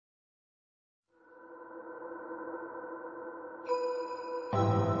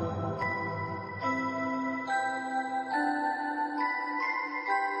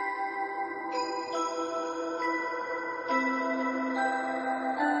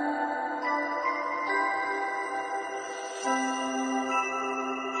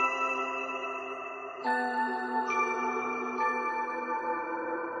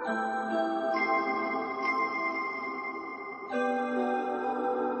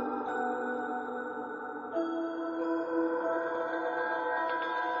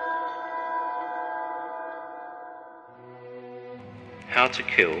How to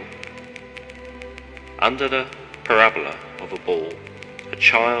Kill. Under the parabola of a ball, a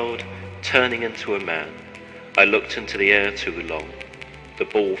child turning into a man, I looked into the air too long. The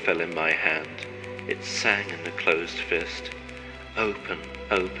ball fell in my hand. It sang in the closed fist. Open,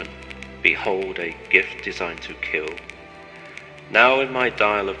 open, behold a gift designed to kill. Now in my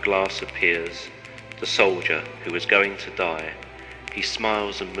dial of glass appears the soldier who is going to die. He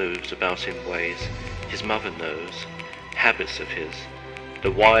smiles and moves about in ways his mother knows, habits of his. The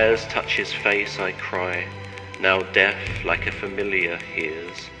wires touch his face, I cry, now deaf like a familiar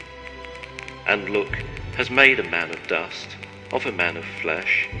hears. And look, has made a man of dust, of a man of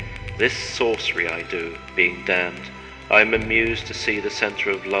flesh. This sorcery I do, being damned. I am amused to see the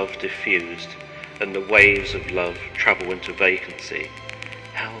centre of love diffused, and the waves of love travel into vacancy.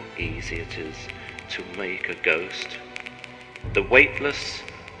 How easy it is to make a ghost. The weightless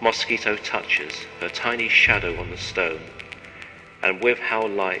mosquito touches her tiny shadow on the stone, and with how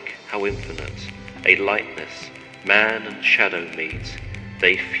like, how infinite, a likeness, man and shadow meet,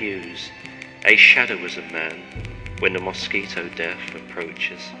 they fuse. A shadow is a man when the mosquito death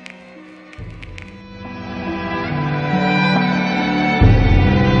approaches.